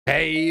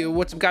Hey,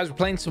 what's up guys? We're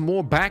playing some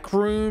more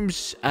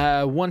Backrooms.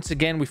 Once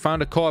again, we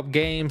found a co-op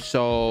game,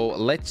 so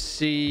let's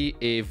see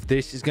if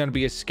this is going to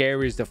be as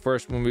scary as the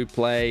first one we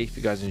play. If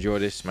you guys enjoy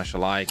this, smash a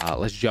like.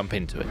 Let's jump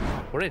into it.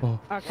 We're in.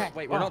 Okay.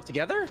 Wait, we're not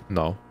together?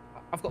 No.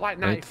 I've got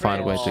like I need to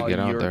find a way to get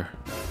out there.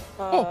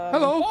 Oh,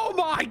 hello. Oh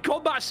my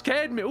god, that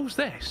scared me. Who's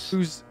this?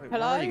 Who's Hello?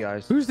 Where are you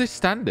guys? who's this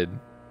standing?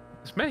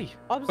 It's me.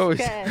 I'm Oh,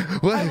 scared.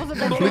 what? I wasn't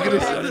meant to Look at be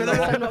this. scared,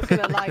 I'm not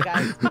gonna lie,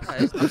 guys.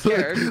 I'm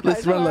scared.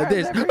 Let's run like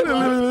this.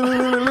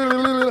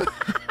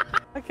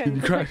 Okay. Did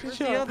you cry? Where's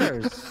the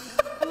others?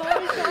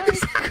 Hello,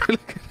 guys.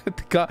 Look at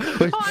the car.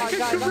 Wait. Oh,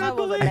 guys, I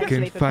wasn't I mentally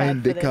can prepared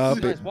find for the this.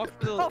 carpet. Guys, walk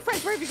through the... Oh,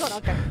 French, where have you gone?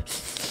 Okay.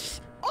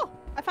 Oh,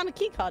 I found a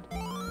key card.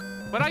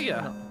 Where are you?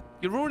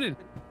 You're ruining.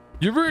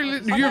 You're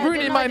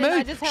ruining my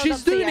mood.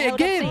 She's doing it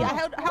again.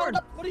 Held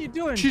up. What are you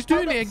doing? She's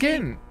doing it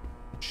again.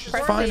 She's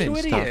Press finding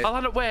C. stuff.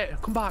 I'll wait.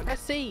 Come back.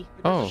 Let's see.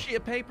 There's Oh. a sheet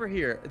of paper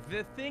here.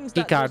 The things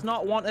Key that card. does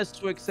not want us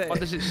to accept.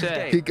 What does it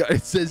say?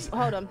 It says.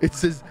 Hold on. It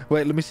says.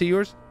 Wait, let me see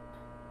yours.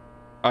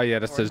 Oh yeah,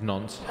 that says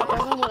nonce.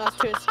 Doesn't want us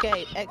to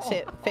escape.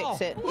 Exit.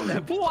 Fix it.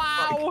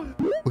 Wow.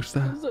 What's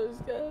that? I'm so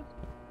scared.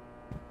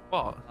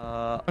 What?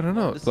 I don't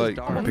know. This It's like is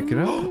dark. pick it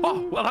up.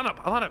 Oh, well,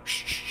 I'll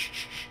Shh, shh,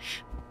 shh,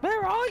 shh.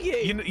 Where are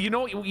you? You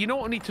know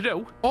what I need to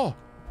do? Oh,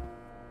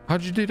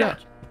 how'd you do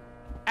that?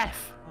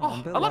 F.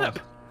 Oh, Oh, Elanip,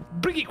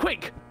 bring it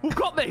quick. We've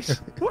got this.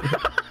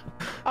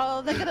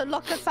 Oh, they're gonna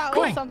lock us out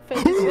Go or on. something.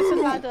 It's a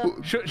ladder.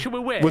 Should we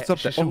wait? What's up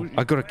there? Oh,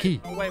 I got a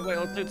key. Oh, wait,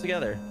 let's do it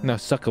together. No,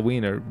 suck a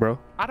wiener, bro.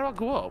 How do I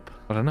go up?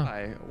 I don't know.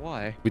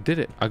 Why? We did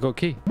it. I got a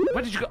key.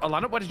 Where did you go?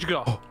 Elanip, where did you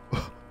go?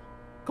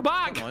 Come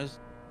back.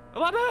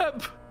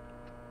 Elanip.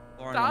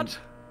 Dad,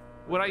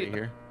 where are you?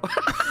 Here.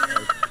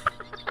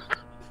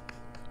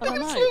 I don't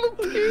know.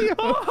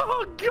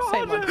 Oh,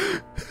 Same God.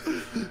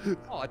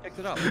 Oh, I picked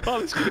it up.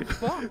 Oh, that's good.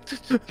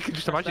 You can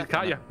just imagine,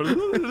 can't you? Okay.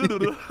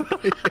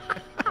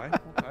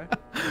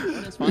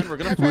 It's fine. We're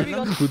gonna find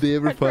them. Would they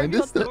ever find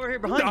us? Over here,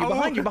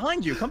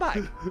 behind you. Come back.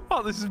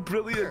 Oh, this is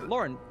brilliant.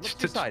 Lauren, look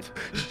to the side.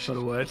 Not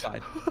a word.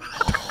 Side.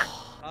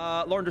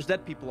 Lauren, there's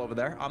dead people over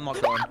there. I'm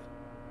not going.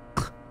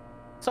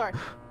 Sorry.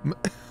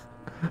 What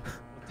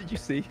did you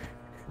see?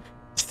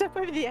 Step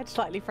over the edge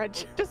slightly,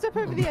 French. Just step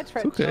over the edge,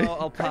 French. Okay. No,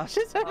 I'll pass.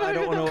 Just step I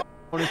don't over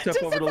want to step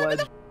Just over the step over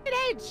ledge.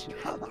 edge.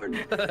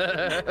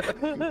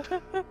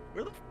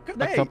 Where the fuck are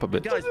Back they? up a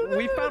bit. Guys,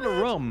 we found a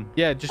room.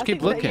 Yeah, just I keep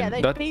think looking. Yeah,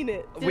 they That- clean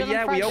it. We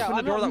opened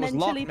the door that was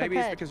locked. Maybe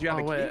it's because you have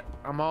Oh, a key. wait.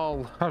 I'm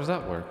all... How does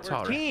that work? We're a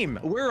Sorry. team.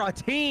 We're a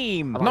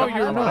team. No,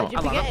 you're not.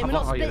 You're forgetting. We're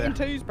not How are you split in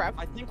there? twos, bruv.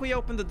 I think we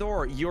opened the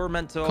door. You're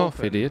meant to Cough,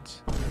 open.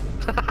 idiots.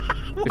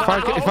 If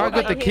I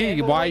got the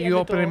key, why are you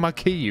opening my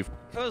key? You.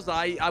 Because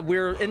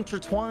we're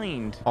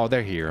intertwined. Oh,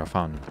 they're here. I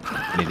found them.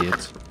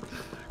 Idiots.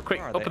 Quick,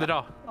 Where are open they? the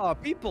door. Oh,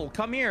 people,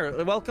 come here.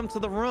 Welcome to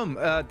the room.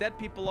 Dead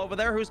people over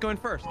there. Who's going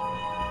first?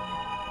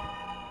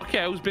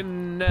 Okay, who's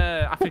been...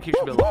 I think you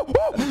should be...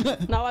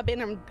 No, I've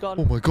been and gone.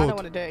 Oh my I God. don't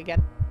want to do it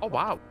again. Oh,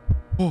 wow.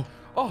 Oh,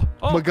 Oh,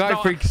 my guy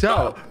no. freaks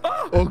out.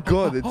 Oh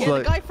God, it's Yeah, the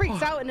like. guy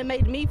freaks out and it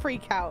made me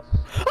freak out.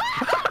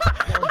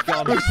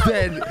 Who's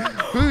dead?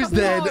 Who's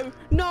dead?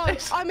 No,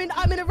 I'm in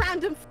a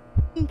random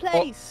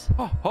place.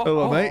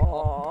 Hello, mate.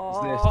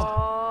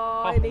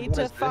 Oh, I need What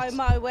to is find this?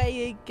 my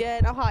way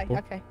again. Oh, hi.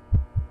 Okay.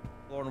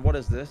 Lauren, what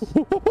is this?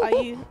 Are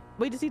you?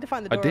 We just need to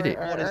find the I door did it.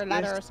 or What is a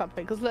ladder this? or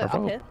something. Because look, A up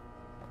rope. here.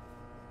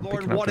 Lauren,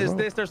 Picking up what the is rope.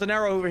 this? There's an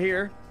arrow over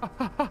here.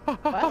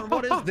 Lauren,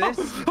 what is this?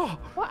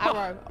 What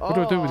arrow? What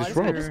do I do with this it's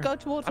gonna rope? Just go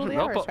towards all I the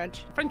don't know, arrows, but-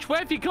 French. French, where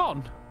have you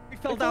gone? We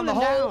fell We're down the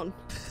falling hole. down.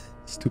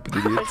 Stupid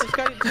French, idiots. just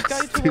go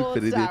Stupid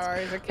towards the idiots.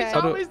 arrows, okay? I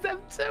don't- Always them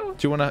too.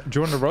 Do you wanna the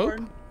rope?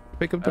 Lauren,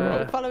 Pick up the We're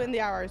rope. following the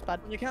arrows,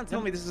 bud. you can't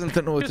tell me this I isn't.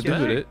 don't know what to do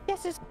with it.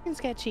 Yes, it's fucking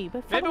sketchy,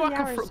 but Maybe follow I the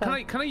can...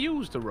 arrows. Can I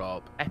use the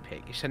rope?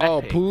 Epic. It's an Oh,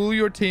 epic. pull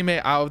your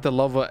teammate out of the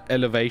lava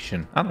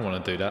elevation. I don't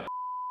want to do that.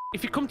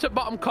 If you come to the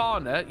bottom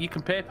corner, you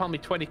can PayPal me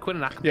 20 quid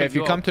and I can Yeah, pick if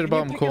you up. come to the Can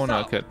you bottom pick us corner, I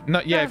up? could. No,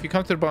 yeah, Yeah. if you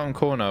come to the bottom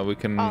corner, we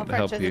can Oh, French,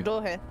 help there's you. a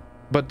door here.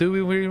 But do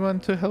we really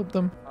want to help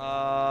them?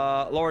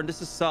 Lauren,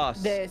 this is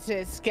sus. This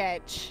is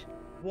sketch.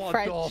 What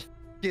French. the f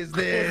is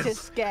This this?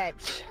 is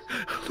sketch.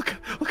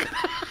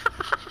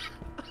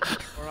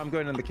 Or I'm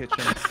going in the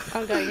kitchen.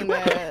 I'm going in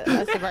there.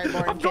 That's a very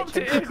boring I've dropped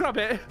it kitchen. here, grab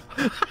it.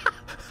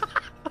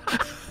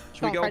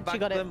 Should we on, go French, back you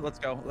to got it. them? Let's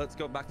go. Let's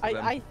go back to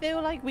them. I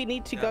feel like we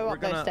need to go we're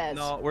up those stairs.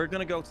 No, we're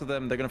gonna go to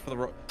them. They're gonna for the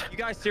rope. You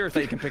guys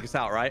seriously can pick us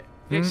out, right?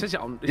 It says it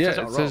on. It Yeah, says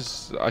it it on rope.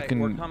 says I Okay,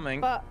 we're can.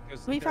 coming. But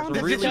because we there's found a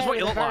a This is stair what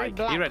you with look a very like.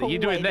 black You ready? You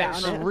doing hallway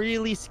this? down a it.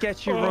 really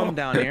sketchy room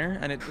down here,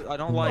 and I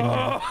don't like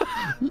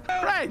it.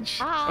 Reg!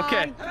 Hi.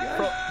 Okay,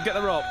 get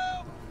the rope.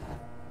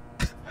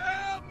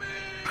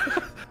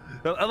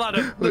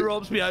 Alana, the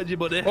rope's behind you,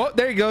 buddy. Oh,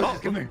 there you go. Oh,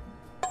 come here.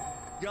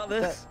 You got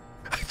this?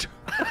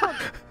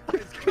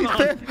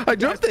 I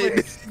dropped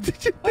it.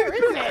 Did you Where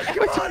is it?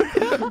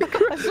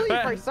 I saw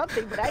you for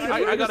something, but I I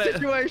didn't. got it.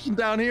 Situation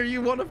down here.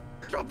 You want to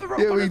drop the rope?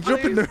 Yeah, on we it,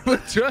 dropping the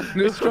please?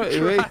 wait,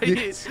 Try it.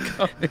 it's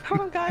coming. Come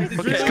on, guys. It's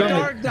Okay. really It's coming.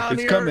 dark down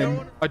It's here.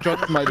 coming. I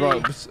dropped my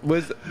ropes.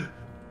 Where's?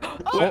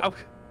 Oh,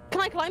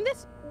 Can I climb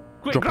this?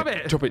 quick, Drop grab it.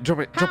 it. Drop it. Drop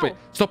it. Drop How? it.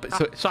 Stop it.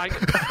 So, Psych.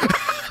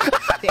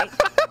 Dick.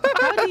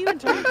 How do you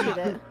interact with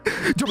it?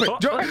 Jump it,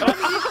 jump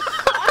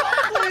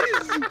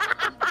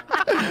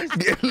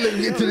Get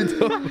to the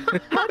top.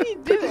 How do you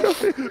do it?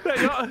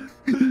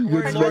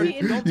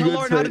 Don't tell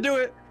Lauren how to do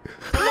it.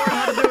 Tell Lauren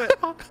how to do it.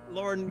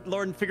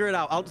 Lauren, figure it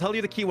out. I'll tell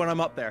you the key when I'm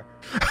up there.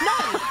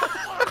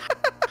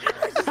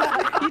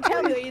 You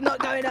tell me you're not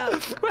going up.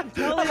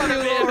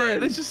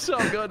 This is so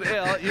good. Here,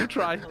 I'll let you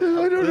try. I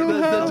don't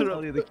know how. I'll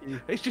tell you the key.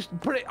 It's just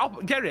put it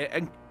up, get it,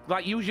 and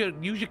like use your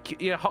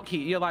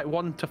hotkey. You're like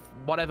 1 to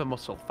whatever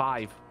muscle,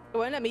 5. It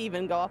won't let me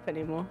even go up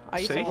anymore. I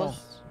used to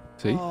was.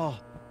 See? Oh,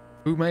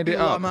 Who made it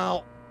up? I'm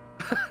out.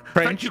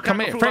 French, you come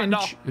can't here, go through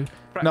that,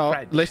 French. no. No,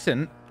 French.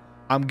 listen.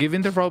 I'm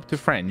giving the rope to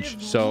French,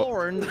 so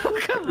Lauren.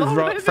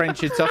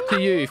 French, it's up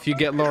to you if you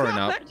get Lauren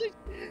up.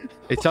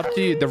 It's up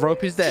to you. The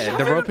rope is there.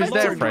 The rope is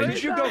there,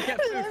 French. You go get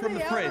food from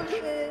the fridge.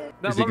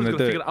 Is he gonna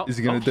do it? Is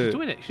he gonna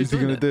do it? Is he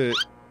gonna do it?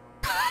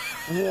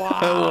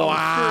 Wow.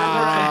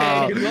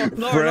 Wow.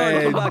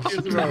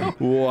 French.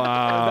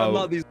 Wow. I'm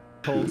not these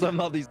holes. I'm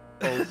not these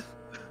holes.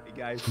 Hey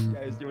guys,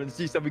 you want to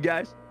see something,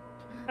 guys?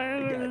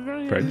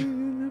 French.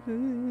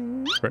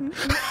 French.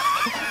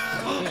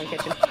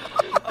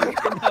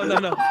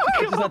 No.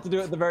 I just had to do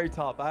it at the very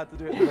top. What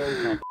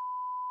are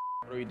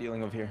we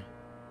dealing with here?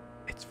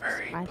 It's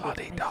very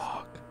bloody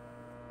dark.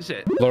 Is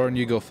it? Lauren,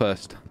 you go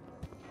first.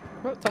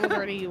 Oh, someone's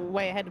already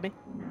way ahead of me.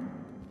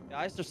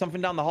 Guys, there's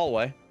something down the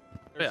hallway.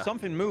 There's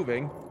something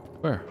moving.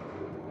 Where?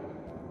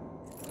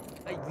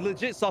 I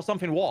legit saw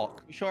something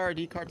walk. You show our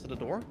ID card to the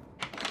door?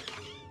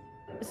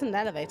 It's an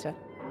elevator.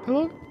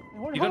 Hello?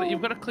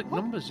 You've got to click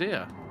numbers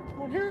here.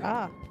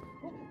 Ah.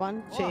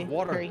 1, 2,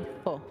 water. 3,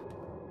 4.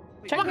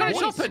 Check look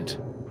what happened.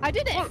 I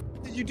did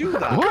it. Did you do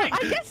that? What? I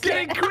guessed Get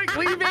it. in quick,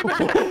 leave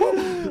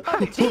him.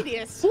 I'm a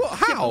genius. What?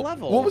 How?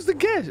 level. What was the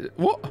guess?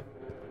 What?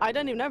 I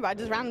don't even know, but I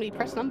just randomly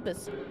pressed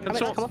numbers. I meant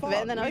to come off of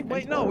it and then I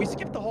Wait, no, we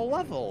skipped the whole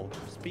level.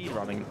 Speed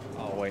running.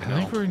 Oh, wait, I no.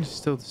 think we're in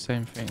still the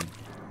same thing.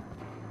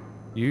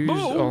 Use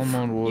Move.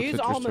 almond water Use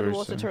to almond restore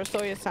water to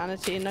restore your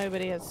sanity.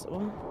 Nobody has.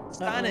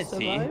 Sanity?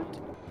 Survived.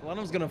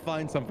 Lanham's gonna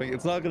find something.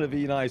 It's not gonna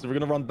be nice. We're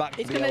gonna run back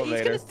to the elevator.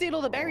 He's gonna steal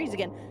all the berries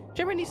again. Do you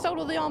remember when he stole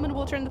all the almond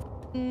water and the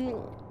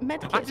med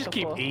kits I just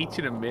keep before?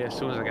 eating them as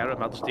soon as I get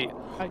them. I'll just eat.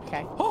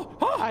 Okay.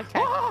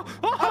 Okay.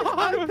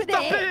 Open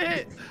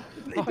it.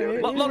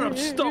 Lauren,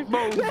 stop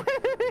moving.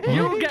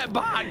 You get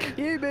back.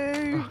 You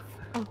move.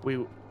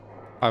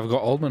 I've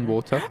got almond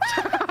water.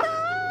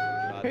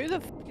 Who the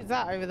f is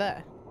that over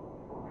there?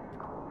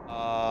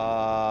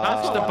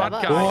 That's the bad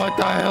guy. What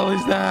the hell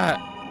is that?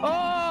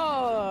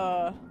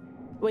 Oh!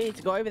 We need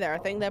to go over there. I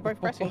think they're both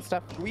pressing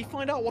stuff. Can we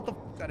find out what the f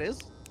that is?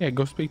 Yeah,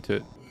 go speak to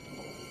it.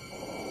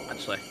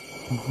 Actually.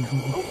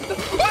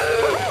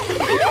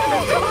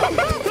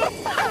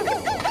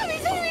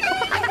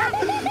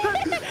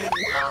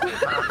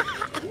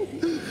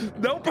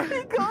 Nope.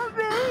 He got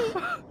me.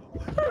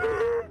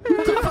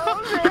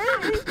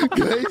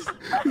 Guys,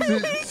 He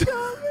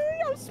got me.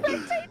 I'm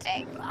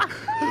spectating.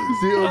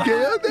 is it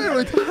okay out there?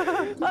 I'm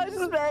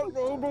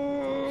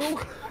spectating.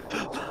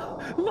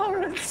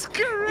 Lauren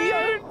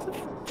screamed.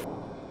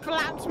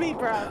 Flapped me,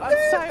 bro. I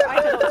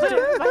cannot do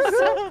it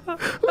myself.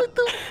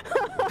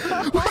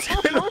 What's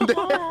going on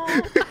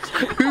there?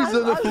 Who's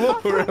on the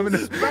floor having a...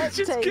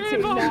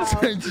 Spectating now.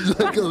 She's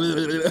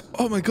like,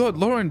 oh my god,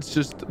 Lauren's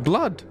just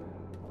blood.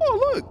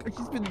 Oh look,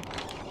 He's been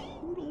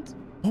noodled.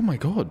 oh my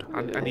god.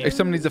 I need... If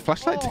someone needs a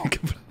flashlight, take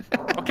a...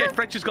 Okay,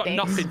 French has got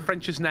nothing.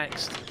 French is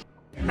next.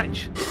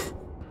 French.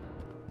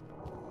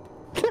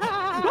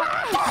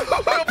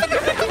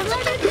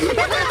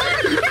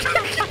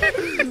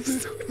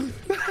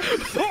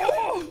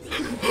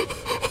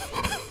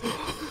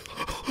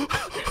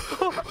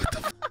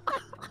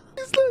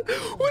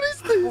 What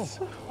is this?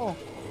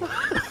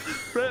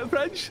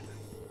 French?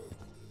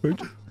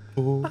 French?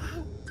 Oh.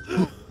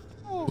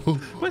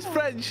 Where's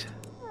French?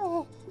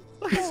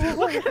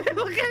 Look at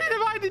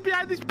him hiding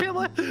behind this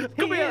pillar.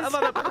 Come here,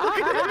 Elanip.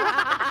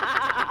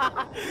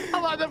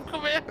 Elanip,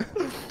 come here.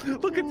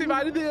 Look at him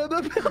hiding behind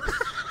the pillar.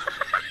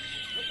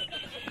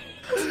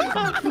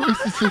 This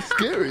is so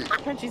scary.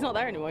 Frenchie's not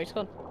there anymore. He's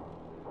gone.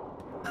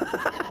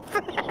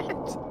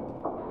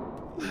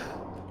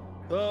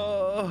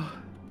 Oh,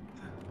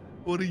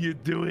 what are you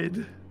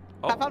doing?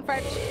 Have fun,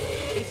 French.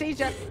 He sees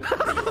you.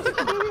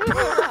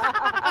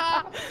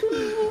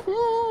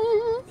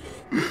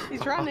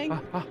 He's running.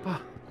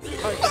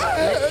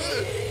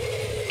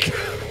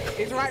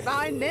 He's right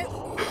behind it.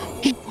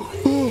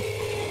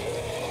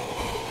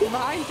 He's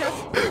behind you.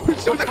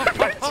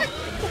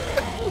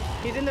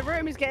 He's in the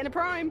room. He's getting a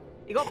prime.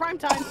 You got prime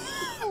time.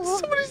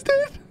 Somebody's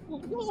dead.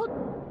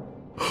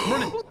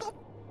 Running.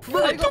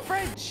 You got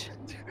French.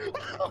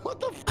 What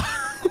the f?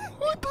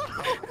 What the f?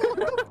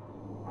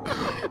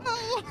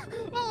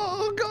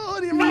 Oh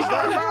god, it ripped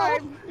my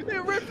head.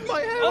 It ripped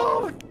my head.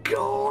 Oh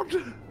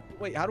god.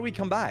 Wait, how do we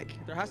come back?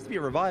 There has to be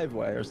a revive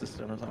way or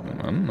system or something.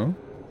 I don't know.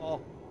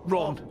 Oh,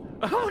 Run.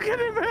 Look at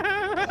him.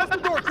 close the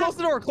door, close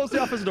the door, close the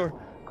office door.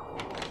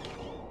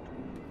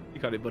 You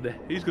got it, buddy.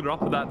 He's gonna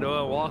open that door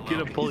and walk in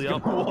and pull you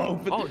up.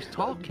 Oh, he's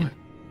talking.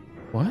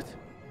 What?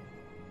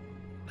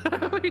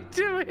 What are you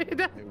doing?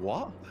 Wait,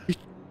 what?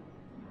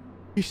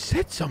 You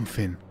said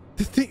something.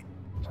 The thing.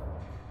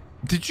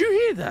 Did you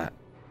hear that?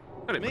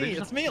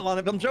 It's me,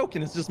 Elanip. I'm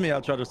joking. It's just me.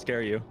 I'll try to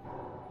scare you.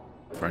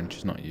 French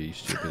is not you, you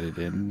stupid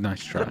idiot.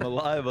 Nice try. I'm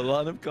alive,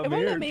 Elanip. It Come won't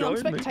here. let me on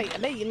Join me. spectator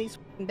Lee, and he's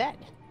dead.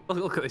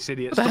 Look at this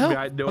idiot What the stuck hell?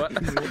 behind door.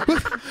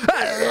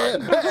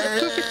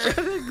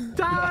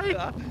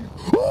 Die!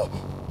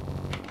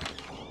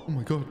 Oh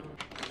my god.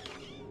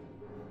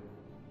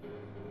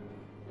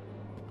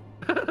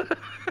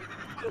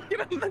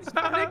 He's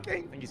panicking.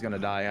 I think he's gonna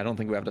die. I don't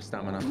think we have the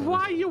stamina. for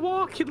Why are you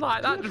walking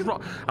like that? Just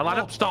rock.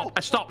 Elanip, stop.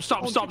 Stop.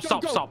 this.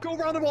 Stop. Go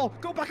around the wall.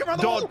 Go back around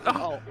the Don't.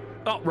 wall.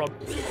 Oh, run.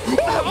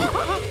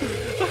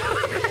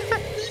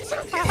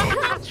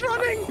 It's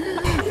running.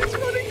 It's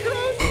running,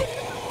 Cross.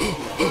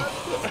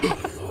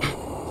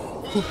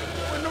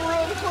 In the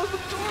room. Close the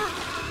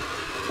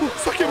door.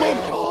 Suck your mum.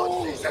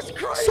 Oh, Jesus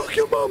Christ. Suck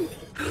your mum.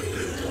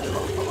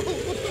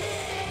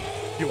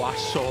 You are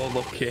so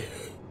lucky.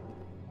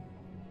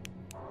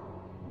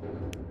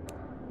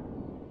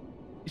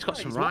 He's got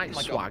some right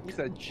swag. He's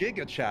a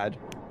Giga Chad.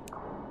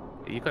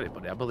 You got it,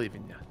 buddy. I believe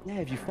in you. Yeah,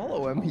 if you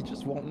follow him, he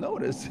just won't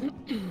notice.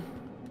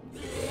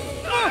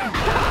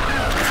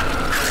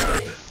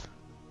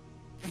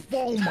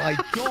 Oh my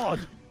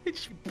god! It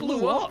just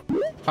blew up.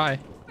 Hi.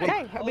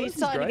 Okay, are we this is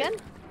starting great. again?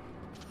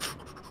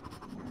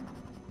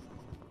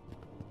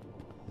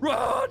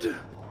 Run!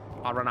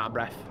 I ran out of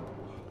breath.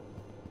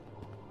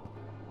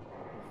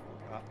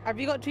 Have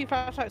you got 2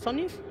 flashlights on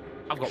you?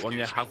 I've got one,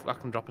 yeah. I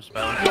can drop a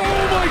spell. Oh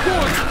my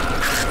god.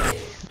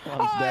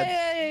 I'm dead.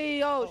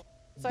 Hey, oh,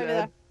 it's over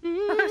there.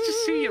 I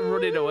just see you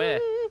running away.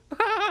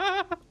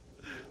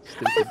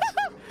 Stupid.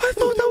 I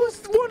thought that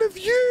was one of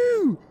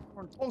you.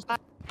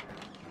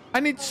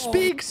 And it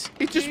speaks.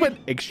 It just went,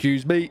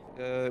 excuse me.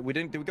 We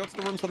didn't. Did we go to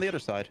the rooms on the other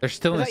side? They're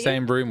still in the Is that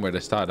same room where they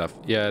started off.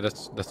 Yeah,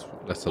 that's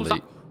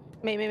elite.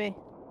 Me.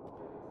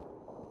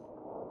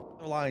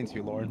 They're lying to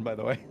you, Lauren. By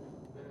the way.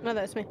 No,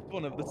 that's me.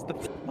 One of this the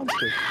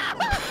monster.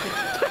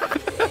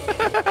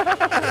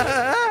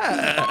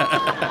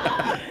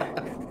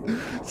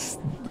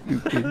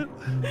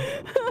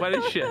 Where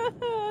is she?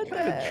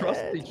 They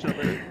trust each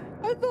other.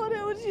 I thought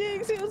it was you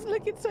because he was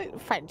looking so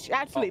French.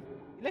 Actually,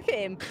 look at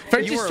him.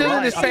 French You is were still in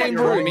right. the I thought same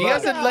you were room. He right.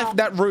 hasn't left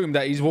that room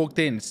that he's walked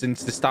in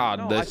since the start.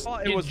 No, I This-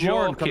 thought it You're was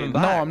Lauren coming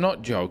joking. No, back. I'm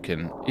not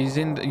joking. He's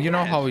in. You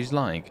know how he's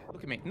like.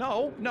 Look at me.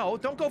 No,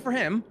 don't go for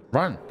him.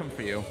 Run. Come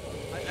for you.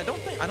 I don't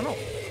think. I don't know.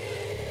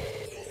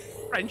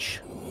 French.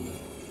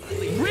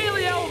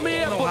 Really help me,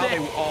 I don't know how buddy.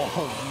 they-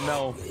 oh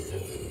no.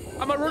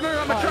 I'm a runner.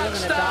 I'm a Oh, track you're gonna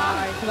star.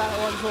 die, 'cause that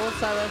one's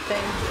also a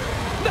thing.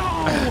 No!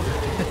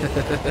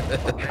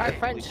 All right,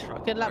 French.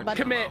 Good luck, bud.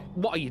 Come here.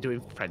 What are you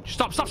doing, French?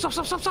 Stop.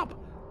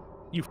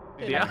 You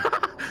idiot.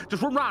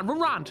 Just run round.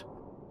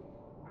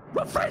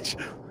 Run, French.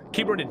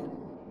 Keep running.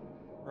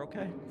 We're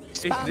okay.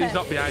 He's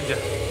not behind you.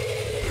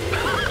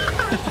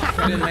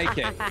 I didn't make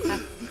it.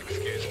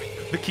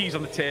 The key's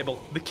on the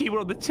table. The key were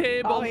on the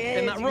table. Oh, yeah,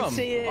 in that you room.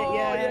 see it, Oh,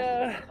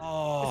 yeah.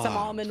 Oh. Some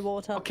almond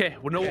water. Okay,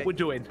 we know what we're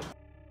doing.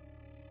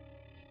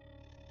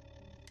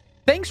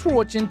 Thanks for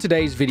watching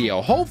today's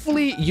video.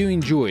 Hopefully you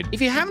enjoyed.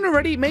 If you haven't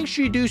already, make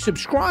sure you do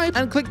subscribe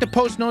and click the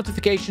post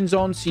notifications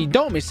on so you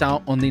don't miss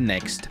out on the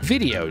next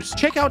videos.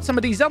 Check out some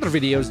of these other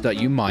videos that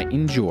you might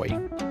enjoy.